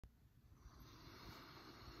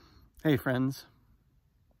Hey friends,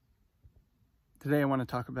 today I want to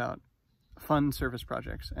talk about fun service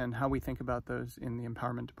projects and how we think about those in the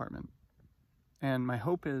empowerment department. And my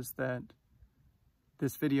hope is that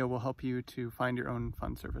this video will help you to find your own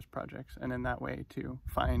fun service projects and in that way to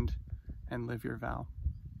find and live your vow.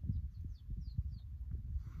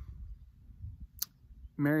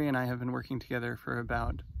 Mary and I have been working together for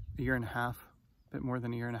about a year and a half, a bit more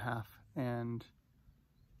than a year and a half, and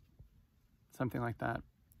something like that.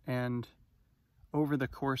 And over the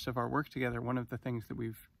course of our work together, one of the things that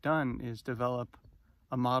we've done is develop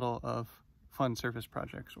a model of fun service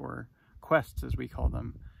projects, or quests as we call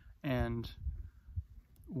them, and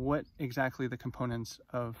what exactly the components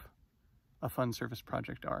of a fun service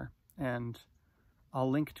project are. And I'll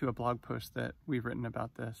link to a blog post that we've written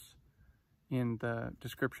about this in the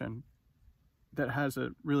description that has a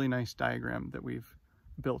really nice diagram that we've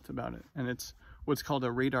built about it. And it's what's called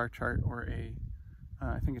a radar chart, or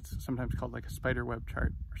I think it's sometimes called like a spider web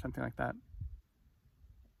chart or something like that,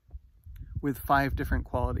 with 5 different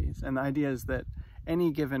qualities. And the idea is that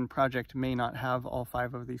any given project may not have all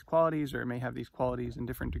 5 of these qualities, or it may have these qualities in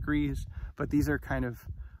different degrees, but these are kind of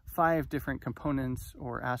 5 different components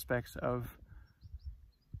or aspects of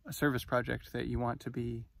a service project that you want to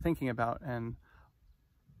be thinking about and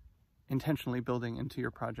intentionally building into your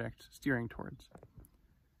project, steering towards.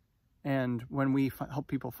 And when we help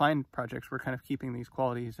people find projects, we're kind of keeping these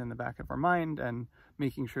qualities in the back of our mind and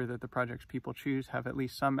making sure that the projects people choose have at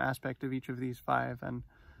least some aspect of each of these 5. And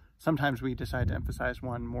sometimes we decide to emphasize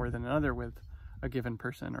one more than another with a given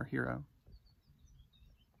person or hero.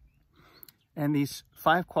 And these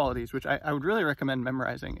 5 qualities, which I would really recommend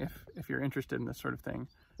memorizing if you're interested in this sort of thing,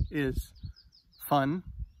 is fun,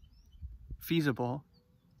 feasible,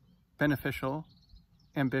 beneficial,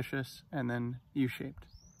 ambitious, and then U-shaped.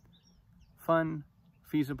 Fun,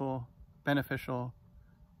 feasible, beneficial,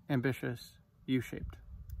 ambitious, U-shaped.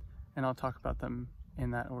 And I'll talk about them in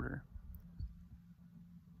that order.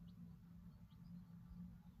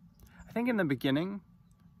 I think in the beginning,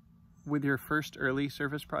 with your first early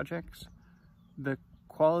service projects, the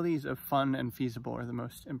qualities of fun and feasible are the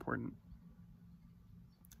most important.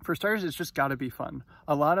 For starters, it's just got to be fun.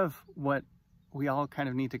 A lot of what we all kind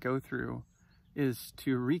of need to go through is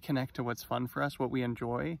to reconnect to what's fun for us, what we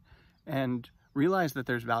enjoy, and realize that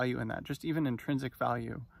there's value in that, just even intrinsic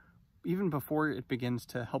value, even before it begins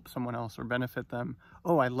to help someone else or benefit them.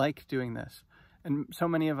 Oh, I like doing this. And so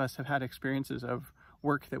many of us have had experiences of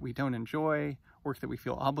work that we don't enjoy, work that we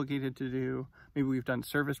feel obligated to do. Maybe we've done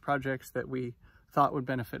service projects that we thought would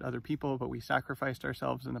benefit other people, but we sacrificed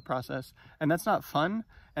ourselves in the process. And that's not fun,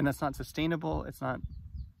 and that's not sustainable. It's not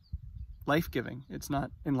life-giving. It's not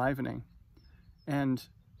enlivening. And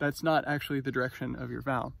that's not actually the direction of your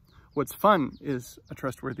vow. What's fun is a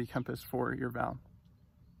trustworthy compass for your vow,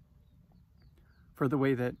 for the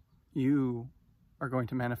way that you are going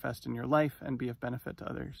to manifest in your life and be of benefit to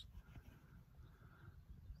others.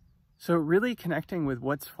 So really connecting with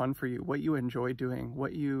what's fun for you, what you enjoy doing,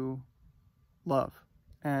 what you love,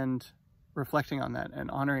 and reflecting on that and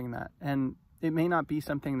honoring that. And it may not be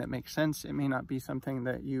something that makes sense. It may not be something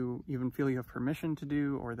that you even feel you have permission to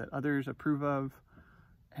do or that others approve of.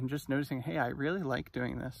 And just noticing, hey, I really like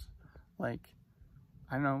doing this. Like,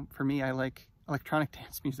 I don't know, for me, I like electronic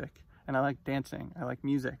dance music, and I like dancing, I like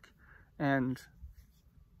music. And,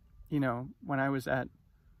 you know, when I was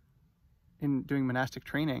in doing monastic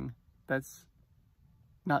training, that's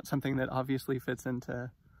not something that obviously fits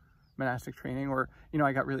into monastic training. Or, you know,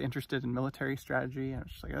 I got really interested in military strategy, and I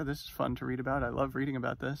was just like, oh, this is fun to read about. I love reading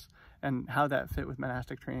about this. And how that fit with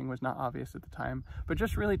monastic training was not obvious at the time. But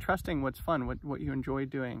just really trusting what's fun, what you enjoy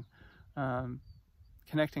doing,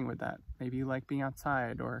 connecting with that. Maybe you like being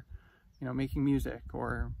outside, or, you know, making music,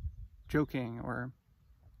 or joking, or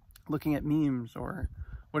looking at memes, or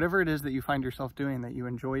whatever it is that you find yourself doing, that you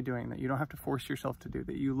enjoy doing, that you don't have to force yourself to do,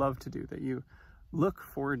 that you love to do, that you look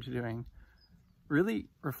forward to doing. Really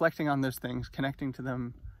reflecting on those things, connecting to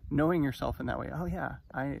them, knowing yourself in that way. Oh yeah,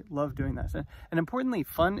 I love doing this. And importantly,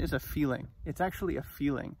 fun is a feeling. It's actually a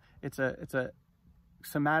feeling. It's a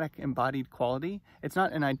somatic embodied quality. It's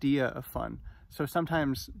not an idea of fun. So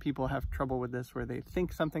sometimes people have trouble with this, where they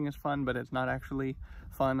think something is fun, but it's not actually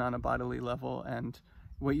fun on a bodily level. And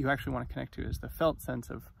what you actually want to connect to is the felt sense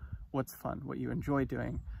of what's fun, what you enjoy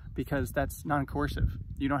doing, because that's non-coercive.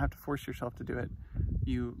 You don't have to force yourself to do it.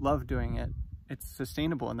 You love doing it. It's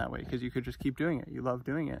sustainable in that way, because you could just keep doing it. You love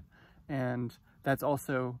doing it. And that's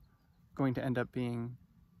also going to end up being,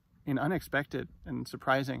 in unexpected and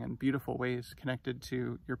surprising and beautiful ways, connected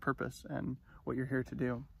to your purpose and what you're here to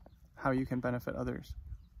do, how you can benefit others.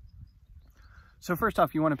 So first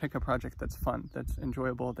off, you want to pick a project that's fun, that's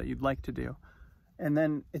enjoyable, that you'd like to do. And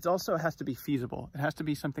then it also has to be feasible. It has to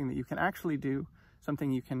be something that you can actually do,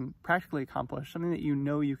 something you can practically accomplish, something that you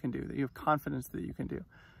know you can do, that you have confidence that you can do.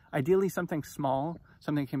 Ideally, something small,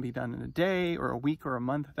 something can be done in a day or a week or a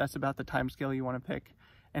month. That's about the time scale you want to pick.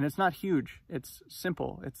 And it's not huge. It's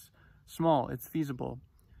simple. It's small. It's feasible.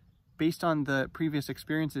 Based on the previous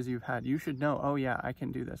experiences you've had, you should know, oh yeah, I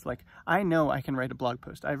can do this. Like, I know I can write a blog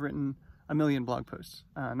post. I've written a million blog posts.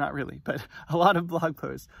 Not really, but a lot of blog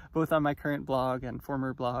posts, both on my current blog and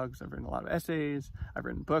former blogs. I've written a lot of essays. I've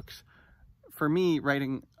written books. For me,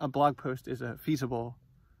 writing a blog post is a feasible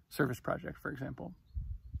service project, for example.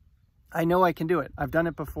 I know I can do it. I've done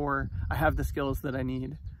it before. I have the skills that I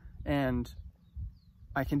need, and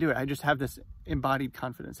I can do it. I just have this embodied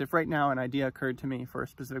confidence. If right now an idea occurred to me for a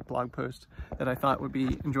specific blog post that I thought would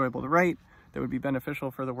be enjoyable to write, that would be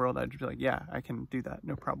beneficial for the world, I'd be like, yeah, I can do that,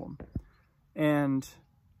 no problem. And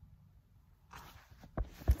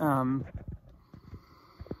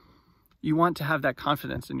you want to have that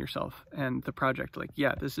confidence in yourself and the project. Like,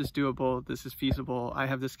 yeah, this is doable. This is feasible. I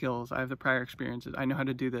have the skills. I have the prior experiences. I know how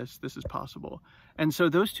to do this. This is possible. And so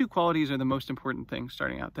those two qualities are the most important things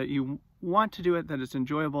starting out, that you want to do it, that it's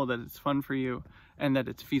enjoyable, that it's fun for you, and that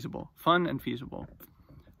it's feasible. Fun and feasible.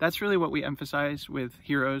 That's really what we emphasize with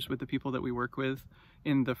Heroes, with the people that we work with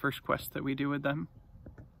in the first quest that we do with them.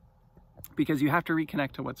 Because you have to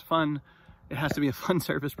reconnect to what's fun. It has to be a fun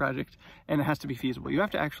service project, and it has to be feasible. You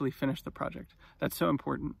have to actually finish the project. That's so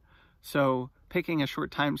important. So picking a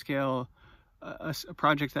short time scale, a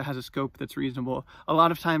project that has a scope that's reasonable. A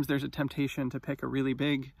lot of times there's a temptation to pick a really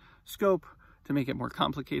big scope to make it more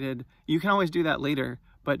complicated. You can always do that later,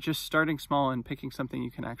 but just starting small and picking something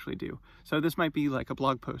you can actually do. So this might be like a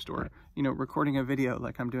blog post, or, you know, recording a video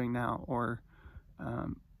like I'm doing now, or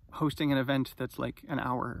hosting an event that's like an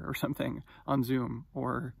hour or something on Zoom,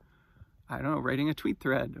 or I don't know, writing a tweet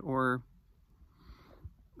thread, or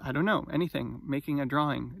I don't know, anything, making a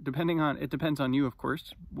drawing, it depends on you, of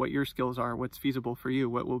course, what your skills are, what's feasible for you.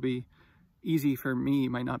 What will be easy for me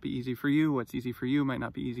might not be easy for you. What's easy for you might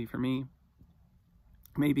not be easy for me.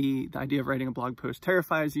 Maybe the idea of writing a blog post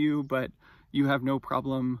terrifies you, but you have no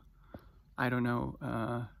problem, I don't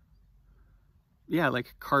know, yeah,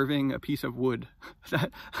 like carving a piece of wood.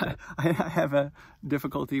 That I have a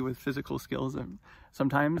difficulty with physical skills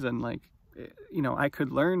sometimes, and like, you know, I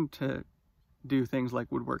could learn to do things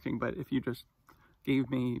like woodworking, but if you just gave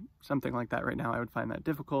me something like that right now, I would find that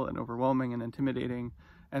difficult and overwhelming and intimidating.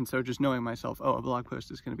 And so just knowing myself, oh, a blog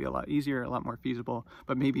post is going to be a lot easier, a lot more feasible,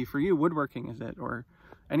 but maybe for you, woodworking is it, or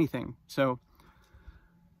anything. So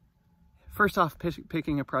first off,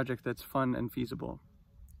 picking a project that's fun and feasible.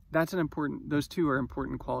 Those two are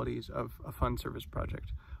important qualities of a fun service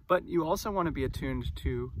project. But you also want to be attuned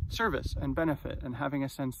to service and benefit, and having a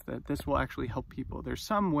sense that this will actually help people. There's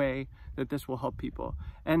some way that this will help people.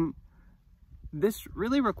 And this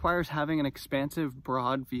really requires having an expansive,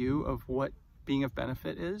 broad view of what being of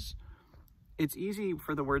benefit is. It's easy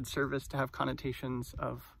for the word service to have connotations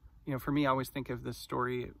of, you know, for me, I always think of this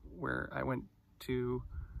story where I went to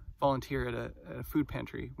volunteer at a food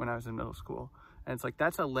pantry when I was in middle school. And it's like,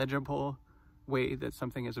 that's a legible way that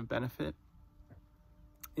something is of benefit,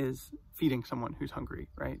 is feeding someone who's hungry,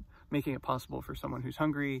 right? Making it possible for someone who's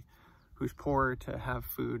hungry, who's poor, to have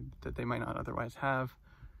food that they might not otherwise have.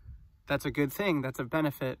 That's a good thing. That's a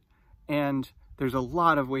benefit. And there's a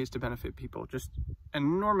lot of ways to benefit people, just an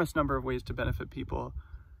enormous number of ways to benefit people,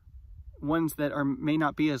 ones that may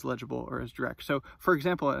not be as legible or as direct. So for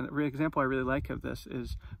example, an example I really like of this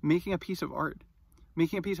is making a piece of art.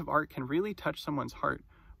 Making a piece of art can really touch someone's heart,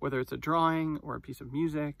 whether it's a drawing or a piece of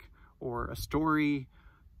music or a story.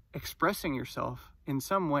 Expressing yourself in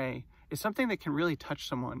some way is something that can really touch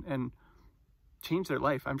someone and change their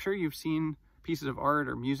life. I'm sure you've seen pieces of art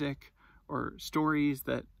or music or stories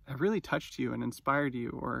that have really touched you and inspired you,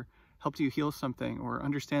 or helped you heal something or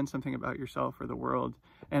understand something about yourself or the world.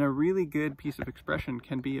 And a really good piece of expression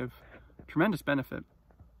can be of tremendous benefit,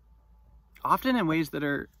 often in ways that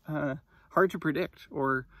are hard to predict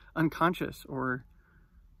or unconscious,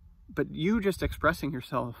 but you just expressing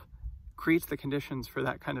yourself creates the conditions for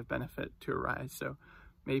that kind of benefit to arise. So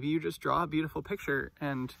maybe you just draw a beautiful picture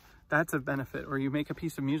and that's of benefit, or you make a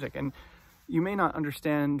piece of music and you may not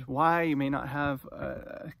understand why, you may not have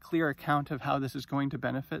a clear account of how this is going to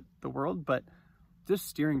benefit the world, but just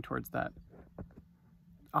steering towards that.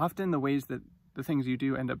 Often the ways that the things you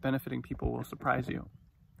do end up benefiting people will surprise you.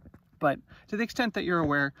 But to the extent that you're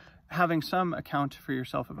aware, having some account for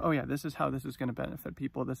yourself of, oh yeah, this is how this is going to benefit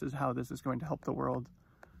people, this is how this is going to help the world,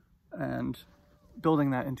 and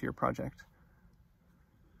building that into your project.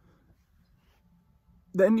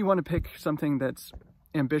 Then you want to pick something that's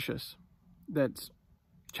ambitious, that's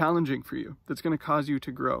challenging for you, that's going to cause you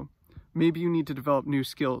to grow. Maybe you need to develop new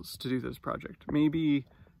skills to do this project. Maybe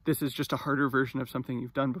this is just a harder version of something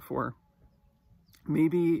you've done before.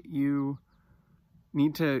 Maybe you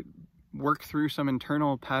need to work through some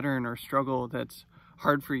internal pattern or struggle that's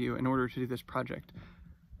hard for you in order to do this project.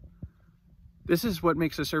 This is what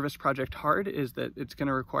makes a service project hard, is that it's going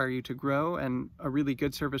to require you to grow, and a really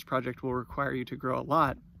good service project will require you to grow a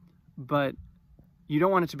lot, but you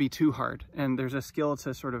don't want it to be too hard. And there's a skill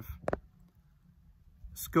to sort of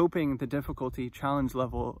scoping the difficulty challenge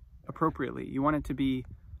level appropriately. You want it to be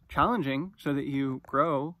challenging so that you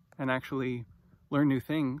grow and actually learn new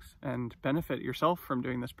things and benefit yourself from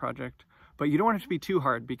doing this project. But you don't want it to be too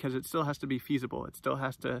hard, because it still has to be feasible. It still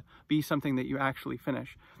has to be something that you actually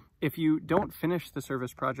finish. If you don't finish the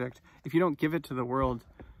service project, if you don't give it to the world,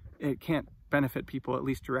 it can't benefit people, at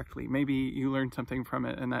least directly. Maybe you learn something from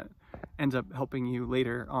it and that ends up helping you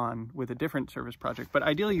later on with a different service project. But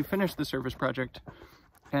ideally, you finish the service project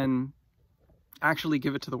and actually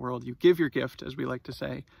give it to the world. You give your gift, as we like to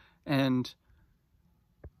say, and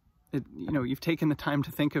you've taken the time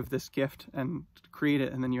to think of this gift and create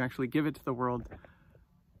it, and then you actually give it to the world.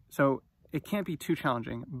 So it can't be too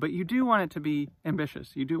challenging, but you do want it to be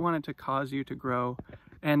ambitious. You do want it to cause you to grow.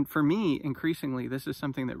 And for me, increasingly, this is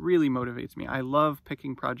something that really motivates me. I love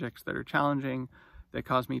picking projects that are challenging, that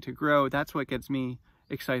cause me to grow. That's what gets me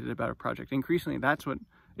excited about a project. Increasingly, that's what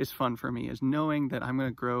is fun for me, is knowing that I'm going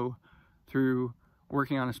to grow through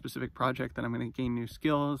working on a specific project, that I'm going to gain new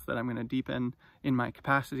skills, that I'm going to deepen in my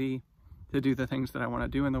capacity to do the things that I want to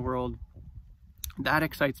do in the world. That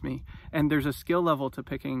excites me. And there's a skill level to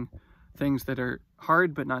picking things that are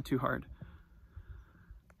hard but not too hard.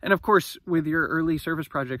 And of course, with your early service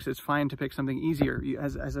projects, it's fine to pick something easier.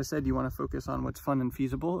 As I said, you want to focus on what's fun and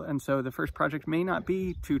feasible. And so the first project may not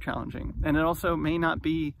be too challenging. And it also may not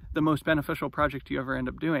be the most beneficial project you ever end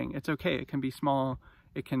up doing. It's okay. It can be small.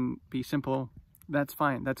 It can be simple. That's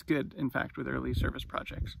fine. That's good, in fact, with early service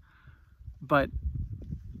projects. But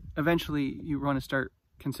eventually, you want to start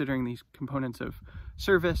considering these components of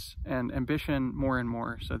service and ambition more and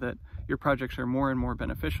more, so that your projects are more and more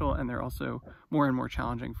beneficial, and they're also more and more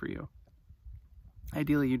challenging for you.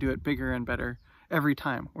 Ideally, you do it bigger and better every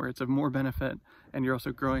time, where it's of more benefit and you're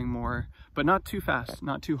also growing more, but not too fast,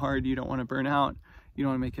 not too hard. You don't want to burn out. You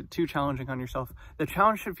don't want to make it too challenging on yourself. The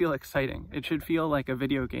challenge should feel exciting. It should feel like a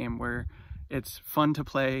video game where it's fun to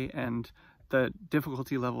play and the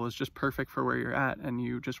difficulty level is just perfect for where you're at, and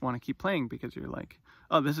you just want to keep playing because you're like,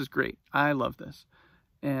 oh, this is great. I love this.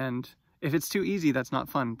 And if it's too easy, that's not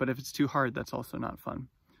fun. But if it's too hard, that's also not fun.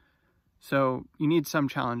 So you need some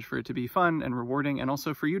challenge for it to be fun and rewarding, and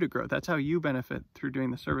also for you to grow. That's how you benefit through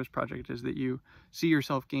doing the service project, is that you see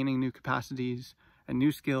yourself gaining new capacities and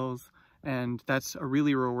new skills. And that's a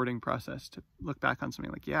really rewarding process to look back on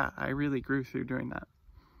something like, yeah, I really grew through doing that.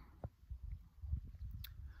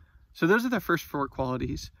 So those are the first 4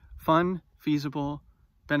 qualities: fun, feasible,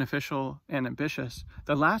 beneficial, and ambitious.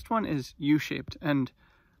 The last one is U-shaped, and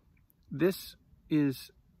this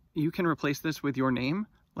is, you can replace this with your name.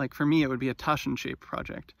 Like for me, it would be a Taschen-shaped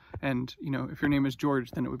project. And if your name is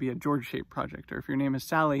George, then it would be a George-shaped project. Or if your name is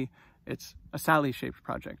Sally, it's a Sally-shaped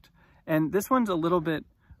project. And this one's a little bit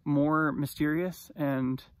more mysterious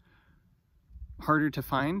and harder to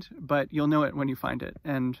find, but you'll know it when you find it.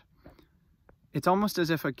 And it's almost as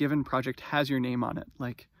if a given project has your name on it.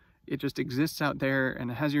 Like it just exists out there and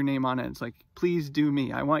it has your name on it. It's like, please do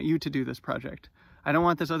me. I want you to do this project. I don't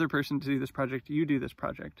want this other person to do this project. You do this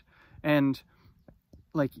project. And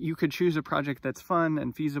like, you could choose a project that's fun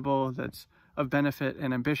and feasible, that's of benefit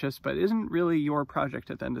and ambitious, but isn't really your project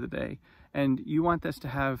at the end of the day. And you want this to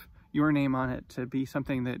have your name on it, to be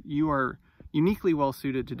something that you are uniquely well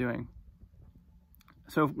suited to doing.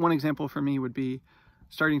 So one example for me would be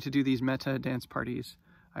starting to do these meta dance parties.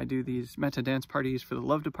 I do these meta dance parties for the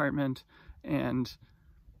Love Department, and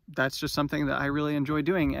that's just something that I really enjoy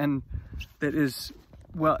doing, and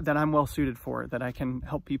that I'm well suited for, that I can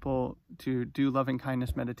help people to do loving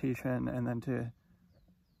kindness meditation and then to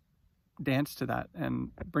dance to that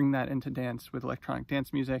and bring that into dance with electronic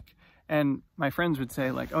dance music. And my friends would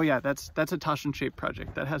say like, oh yeah, that's a Taschen-shaped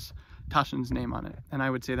project that has Taschen's name on it. And I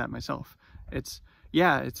would say that myself. It's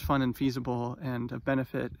fun and feasible and of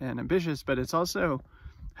benefit and ambitious, but it's also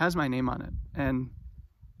has my name on it. And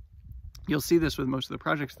you'll see this with most of the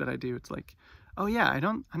projects that I do. It's like, oh yeah,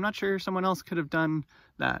 I'm not sure someone else could have done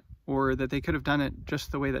that, or that they could have done it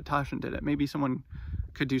just the way that Taschen did it. Maybe someone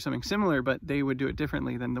could do something similar, but they would do it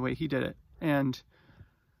differently than the way he did it. And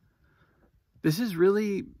this is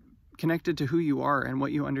really connected to who you are and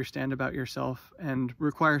what you understand about yourself and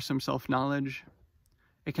requires some self-knowledge.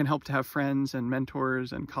 It can help to have friends and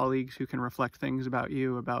mentors and colleagues who can reflect things about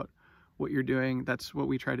you, about what you're doing. That's what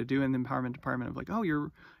we try to do in the empowerment department, of like, oh,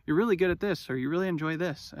 you're really good at this, or you really enjoy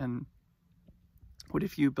this, and what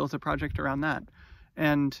if you built a project around that?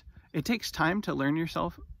 And it takes time to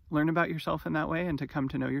learn about yourself in that way and to come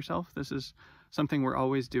to know yourself. This is something we're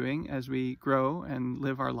always doing as we grow and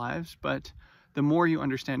live our lives, but the more you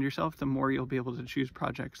understand yourself, the more you'll be able to choose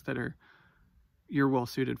projects that you're well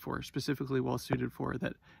suited for, specifically well suited for,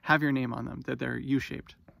 that have your name on them, that they're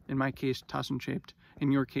U-shaped. In my case, Tassyn shaped. In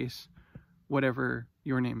your case, whatever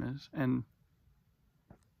your name is. And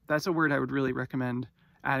that's a word I would really recommend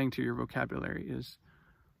adding to your vocabulary, is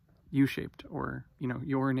U-shaped, or,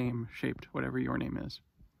 your name shaped, whatever your name is.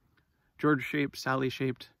 George shaped, Sally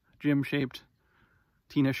shaped, Jim shaped,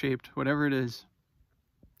 Tina shaped, whatever it is.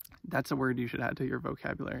 That's a word you should add to your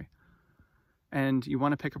vocabulary. And you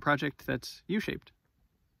want to pick a project that's U-shaped.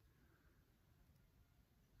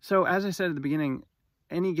 So as I said at the beginning,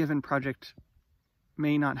 any given project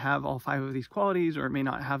may not have all 5 of these qualities, or it may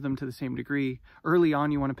not have them to the same degree. Early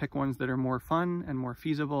on, you want to pick ones that are more fun and more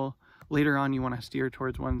feasible. Later on, you want to steer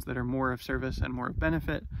towards ones that are more of service and more of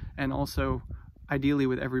benefit. And also, ideally,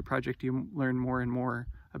 with every project, you learn more and more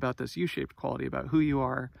about this U-shaped quality, about who you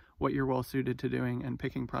are, what you're well suited to doing, and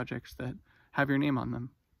picking projects that have your name on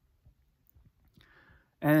them.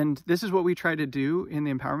 And this is what we try to do in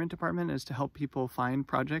the empowerment department, is to help people find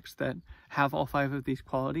projects that have all 5 of these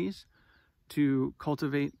qualities, to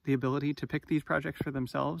cultivate the ability to pick these projects for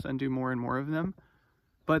themselves and do more and more of them.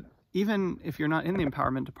 But even if you're not in the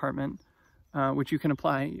empowerment department, which you can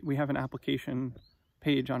apply, we have an application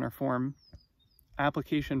page on our form,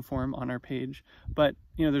 application form on our page, but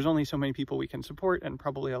there's only so many people we can support, and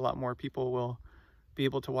probably a lot more people will be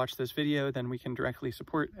able to watch this video than we can directly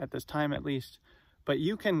support at this time, at least. But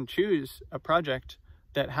you can choose a project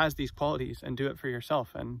that has these qualities and do it for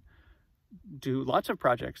yourself, and do lots of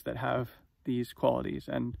projects that have these qualities.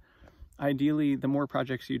 And ideally, the more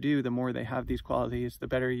projects you do, the more they have these qualities, the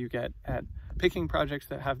better you get at picking projects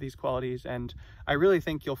that have these qualities. And I really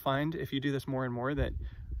think you'll find, if you do this more and more, that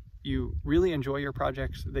you really enjoy your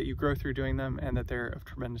projects, that you grow through doing them, and that they're of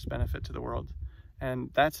tremendous benefit to the world. And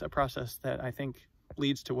that's a process that I think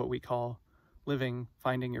leads to what we call living,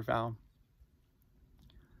 finding your vow,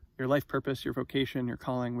 your life purpose, your vocation, your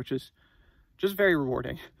calling, which is just very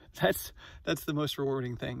rewarding. That's the most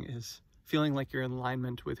rewarding thing, is feeling like you're in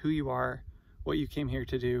alignment with who you are, what you came here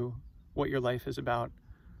to do, what your life is about,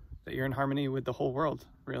 that you're in harmony with the whole world,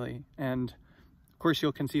 really. And of course,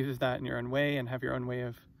 you'll conceive of that in your own way and have your own way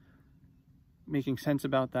of making sense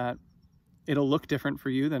about that. It'll look different for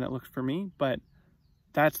you than it looks for me, but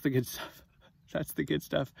that's the good stuff. That's the good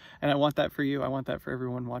stuff. And I want that for you. I want that for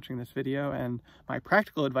everyone watching this video. And my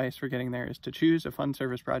practical advice for getting there is to choose a fun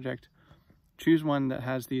service project, choose one that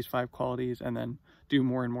has these 5 qualities, and then do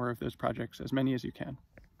more and more of those projects, as many as you can.